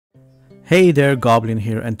Hey there, Goblin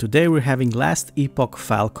here, and today we're having last Epoch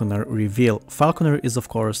Falconer reveal. Falconer is of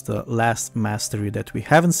course the last mastery that we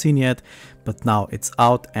haven't seen yet, but now it's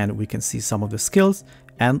out and we can see some of the skills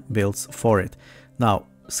and builds for it. Now,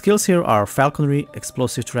 skills here are Falconry,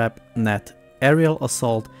 Explosive Trap, Net, Aerial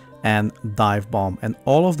Assault, and Dive Bomb, and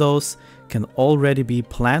all of those can already be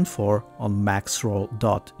planned for on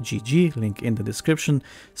maxroll.gg, link in the description,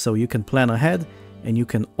 so you can plan ahead and you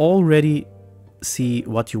can already see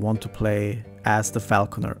what you want to play as the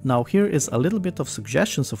Falconer. Now here is a little bit of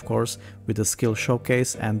suggestions, of course, with the skill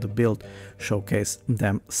showcase and the build showcase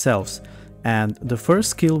themselves. And the first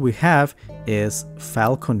skill we have is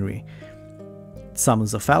Falconry. It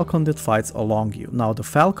summons a falcon that fights along you. Now the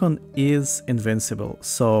falcon is invincible,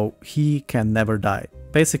 so he can never die.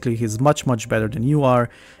 Basically he's much better than you are,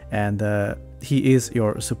 and he is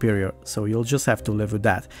your superior, so you'll just have to live with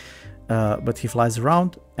that. But he flies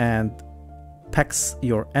around and pecks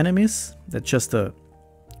your enemies. That's just the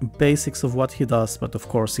basics of what he does, but of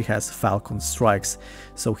course he has falcon strikes,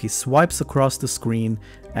 so he swipes across the screen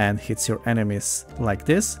and hits your enemies like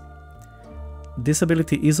this. This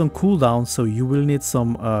ability is on cooldown, so you will need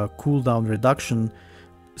some cooldown reduction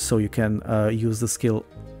so you can use the skill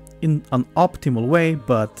in an optimal way,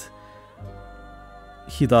 but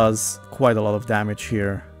he does quite a lot of damage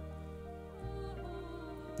here.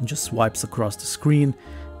 Just swipes across the screen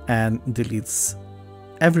and deletes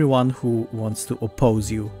everyone who wants to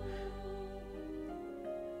oppose you.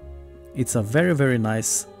 It's a very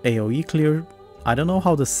nice AoE clear. I don't know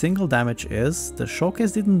how the single damage is. The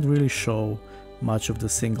showcase didn't really show much of the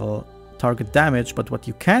single target damage, but what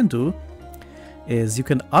you can do is you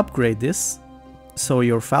can upgrade this so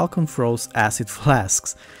your falcon throws acid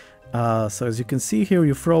flasks. So as you can see here,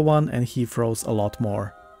 you throw one and he throws a lot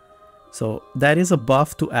more. So that is a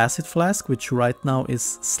buff to Acid Flask, which right now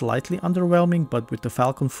is slightly underwhelming, but with the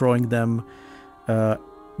Falcon throwing them,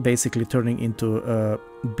 basically turning into a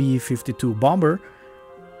B-52 bomber,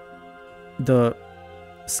 the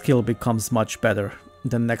skill becomes much better.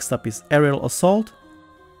 Then next up is Aerial Assault.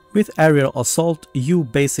 With Aerial Assault, you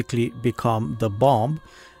basically become the bomb,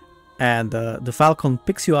 and the Falcon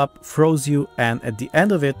picks you up, throws you, and at the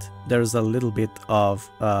end of it, there's a little bit of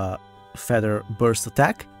feather burst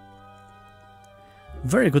attack.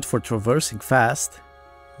 Very good for traversing fast,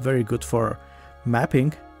 very good for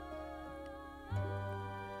mapping.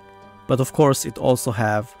 But of course it also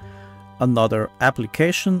have another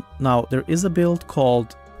application. Now there is a build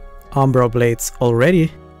called Umbra Blades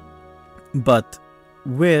already, but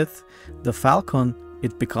with the Falcon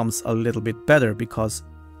it becomes a little bit better because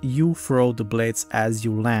you throw the blades as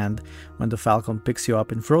you land. When the Falcon picks you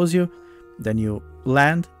up and throws you, then you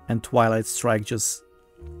land and Twilight Strike just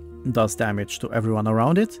does damage to everyone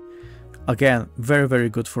around it. Again, very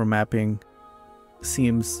good for mapping.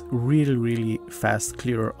 Seems really fast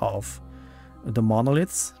clearer of the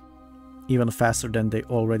monoliths, even faster than they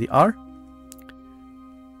already are.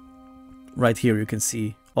 Right here you can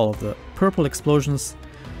see all of the purple explosions.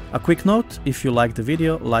 A quick note, if you like the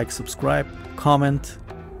video, like, subscribe, comment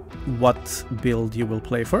what build you will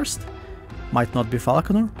play first. Might not be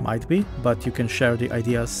Falconer, might be, but you can share the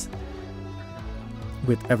ideas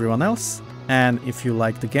with everyone else. And if you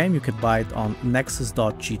like the game, you can buy it on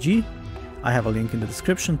nexus.gg. I have a link in the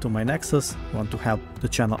description to my Nexus. Want to help the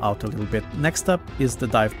channel out a little bit. Next up is the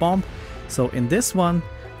Dive Bomb. So in this one,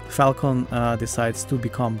 Falcon decides to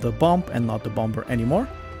become the bomb and not the bomber anymore.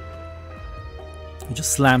 He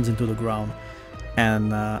just slams into the ground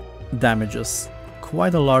and damages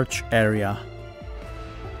quite a large area.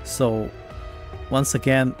 So once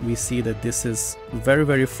again, we see that this is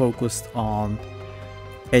very focused on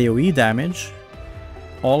AoE damage.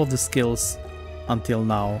 All of the skills until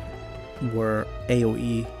now were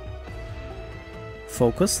AoE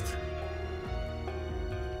focused,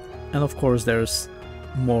 and of course there's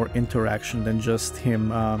more interaction than just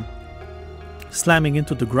him slamming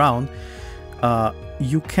into the ground.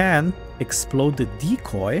 You can explode the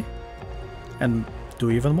decoy and do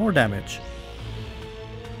even more damage.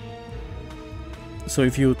 So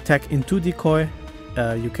if you tech into decoy,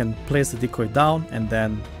 you can place the decoy down and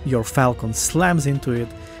then your Falcon slams into it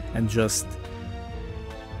and just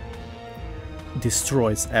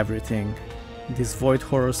destroys everything. These Void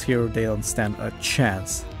Horrors here, they don't stand a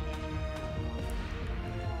chance.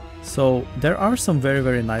 So there are some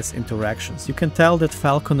very nice interactions. You can tell that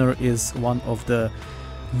Falconer is one of the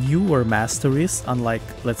newer masteries, unlike,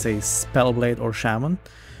 let's say, Spellblade or Shaman.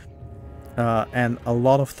 And a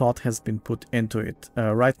lot of thought has been put into it.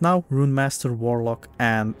 Right now, Rune Master, Warlock,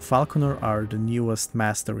 and Falconer are the newest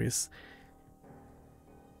masteries.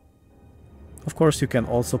 Of course, you can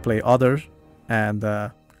also play other and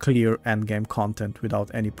clear endgame content without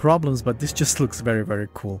any problems, but this just looks very, very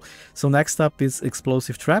cool. So next up is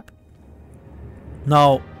Explosive Trap.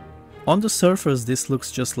 Now, on the surface, this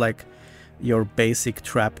looks just like your basic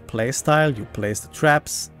trap playstyle. You place the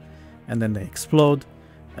traps and then they explode.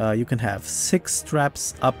 You can have 6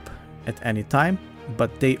 traps up at any time,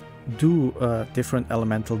 but they do different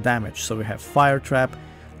elemental damage. So we have fire trap,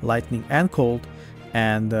 lightning and cold,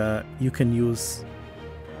 and you can use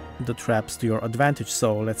the traps to your advantage.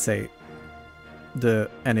 So let's say the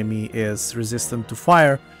enemy is resistant to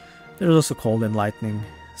fire, there's also cold and lightning,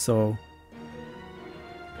 so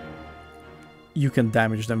you can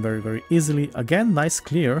damage them very, very easily. Again, nice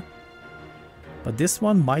clear, but this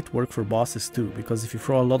one might work for bosses too, because if you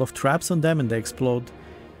throw a lot of traps on them and they explode,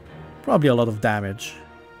 probably a lot of damage.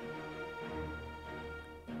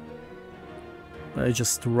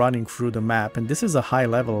 Just running through the map, and this is a high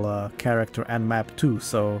level character and map too,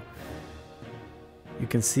 so you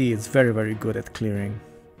can see it's very, very good at clearing.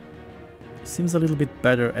 Seems a little bit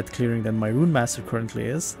better at clearing than my Rune Master currently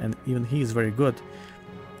is, and even he is very good.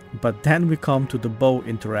 But then we come to the bow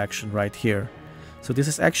interaction right here. So this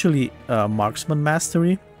is actually marksman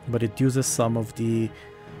mastery, but it uses some of the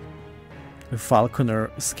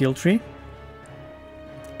Falconer skill tree,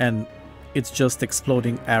 and it's just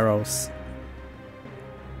exploding arrows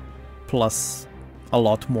plus a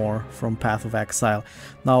lot more from Path of Exile.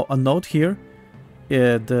 Now, a note here,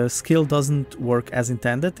 the skill doesn't work as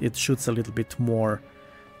intended. It shoots a little bit more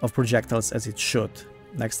of projectiles as it should.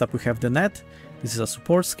 Next up we have the net. This is a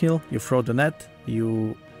support skill. You throw the net,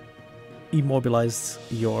 you immobilize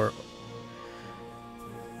your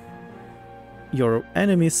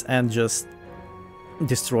enemies and just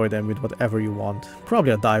destroy them with whatever you want.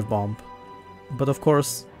 Probably a dive bomb. But of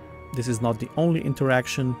course, this is not the only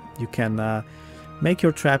interaction. You can make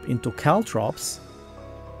your trap into caltrops.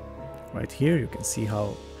 Right here you can see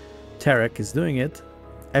how Tarek is doing it.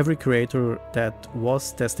 Every creator that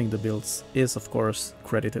was testing the builds is of course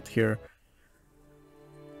credited here.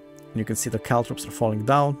 And you can see the caltrops are falling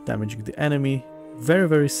down, damaging the enemy. Very,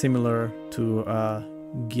 very similar to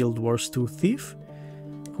Guild Wars 2 Thief,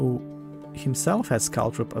 who himself has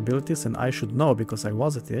caltrop abilities, and I should know because I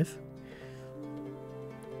was a thief.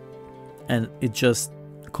 And it just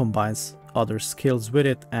combines other skills with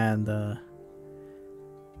it, and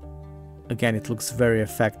again, it looks very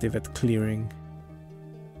effective at clearing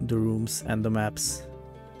the rooms and the maps.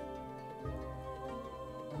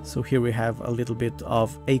 So here we have a little bit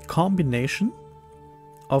of a combination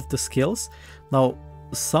of the skills. Now,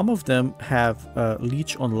 some of them have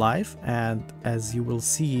Leech on life, and as you will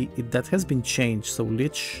see, that has been changed. So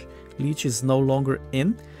Leech is no longer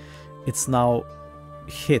in, it's now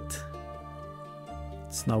hit.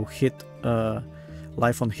 It's now hit,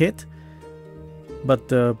 life on hit, but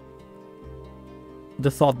the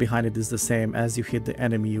thought behind it is the same. As you hit the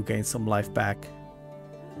enemy, you gain some life back.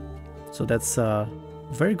 So that's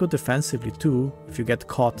very good defensively too, if you get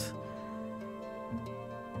caught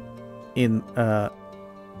in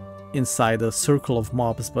inside a circle of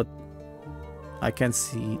mobs, but I can't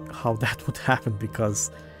see how that would happen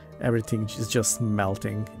because everything is just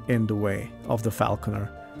melting in the way of the Falconer.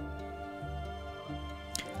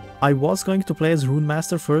 I was going to play as Rune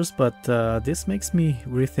Master first, but this makes me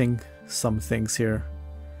rethink some things here.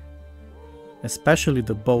 Especially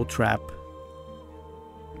the bow trap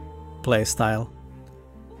playstyle.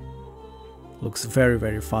 Looks very,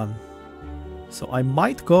 very fun. So I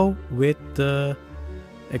might go with the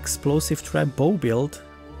Explosive Trap bow build.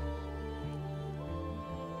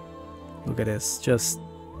 Look at this, just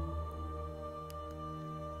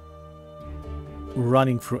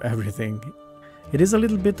running through everything. It is a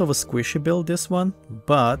little bit of a squishy build, this one,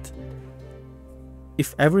 but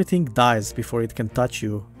if everything dies before it can touch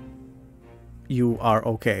you, you are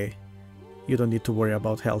okay. You don't need to worry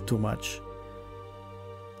about health too much.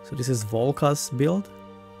 So this is Volka's build,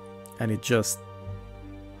 and it just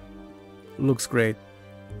looks great.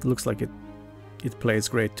 It looks like it plays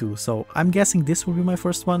great too. So I'm guessing this will be my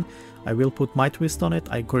first one. I will put my twist on it.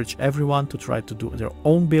 I encourage everyone to try to do their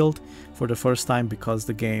own build for the first time, because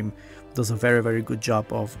the game does a very, very good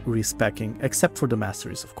job of respecking, except for the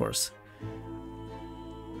masteries, of course.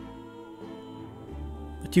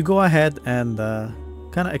 But you go ahead and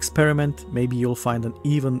kind of experiment. Maybe you'll find an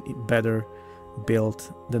even better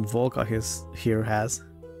build than Volka here has.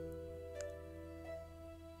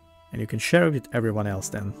 And you can share it with everyone else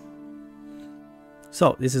then.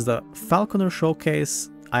 So this is the Falconer showcase.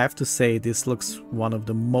 I have to say this looks one of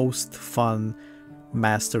the most fun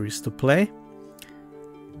masteries to play.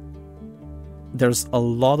 There's a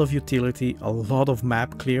lot of utility, a lot of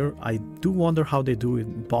map clear. I do wonder how they do it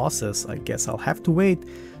in bosses. I guess I'll have to wait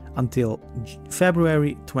until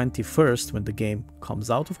February 21st, when the game comes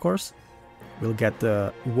out, of course. We'll get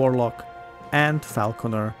the Warlock and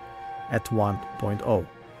Falconer at 1.0.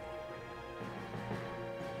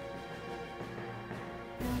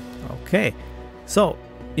 Okay, so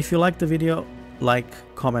if you liked the video, like,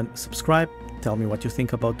 comment, subscribe, tell me what you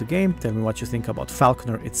think about the game, tell me what you think about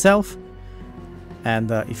Falconer itself.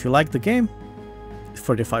 And if you like the game,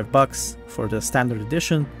 $35 for the standard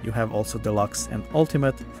edition. You have also deluxe and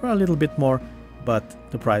ultimate for a little bit more,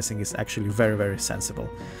 but the pricing is actually very, very sensible.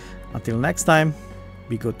 Until next time,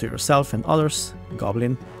 be good to yourself and others.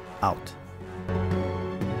 Goblin out.